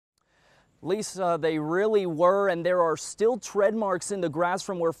Lisa, they really were, and there are still tread marks in the grass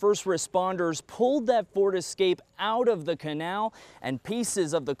from where first responders pulled that Ford Escape out of the canal, and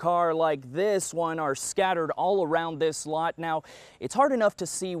pieces of the car like this one are scattered all around this lot. Now, it's hard enough to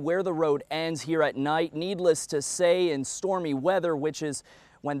see where the road ends here at night, needless to say, in stormy weather, which is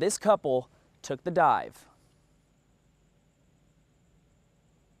when this couple took the dive.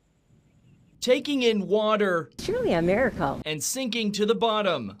 Taking in water. Truly a miracle. And sinking to the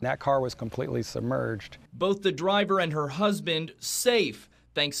bottom. That car was completely submerged. Both the driver and her husband safe,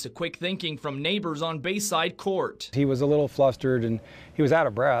 thanks to quick thinking from neighbors on Bayside Court. He was a little flustered and he was out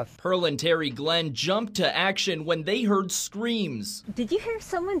of breath. Pearl and Terry Glenn jumped to action when they heard screams. Did you hear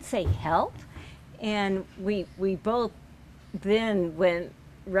someone say help? And we both then went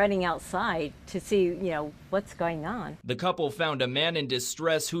running outside to see, what's going on. The couple found a man in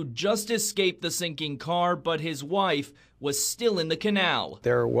distress who just escaped the sinking car, but his wife was still in the canal.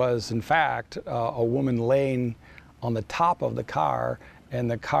 There was, in fact, a woman laying on the top of the car, and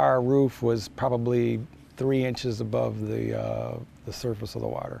the car roof was probably 3 inches above the surface of the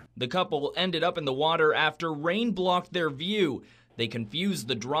water. The couple ended up in the water after rain blocked their view. They confused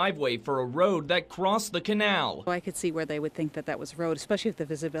the driveway for a road that crossed the canal. I could see where they would think that that was a road, especially if the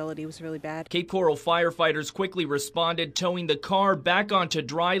visibility was really bad. Cape Coral firefighters quickly responded, towing the car back onto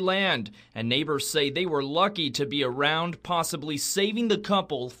dry land. And neighbors say they were lucky to be around, possibly saving the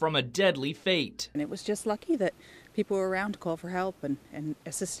couple from a deadly fate. And it was just lucky that people were around to call for help and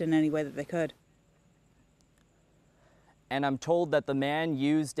assist in any way that they could. And I'm told that the man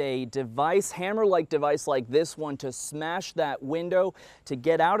used a device, hammer-like device like this one, to smash that window to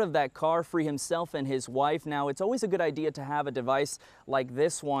get out of that car, free himself and his wife. Now, it's always a good idea to have a device like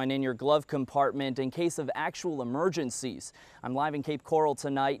this one in your glove compartment in case of actual emergencies. I'm live in Cape Coral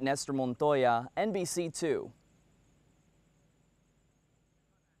tonight. Nestor Montoya, NBC2.